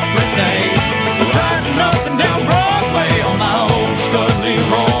so pretty. Riding up and down Broadway on my old stud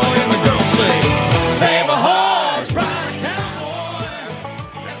Leroy, and the girls say, save a horse, ride a cowboy.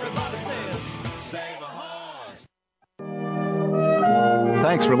 Everybody says, save a horse.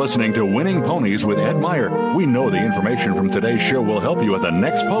 Thanks for listening to Winning Ponies with Ed Meyer. We know the information from today's show will help you at the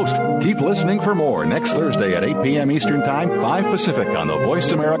next post. Keep listening for more next Thursday at 8 p.m. Eastern Time, 5 Pacific on the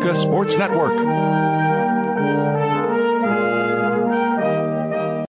Voice America Sports Network.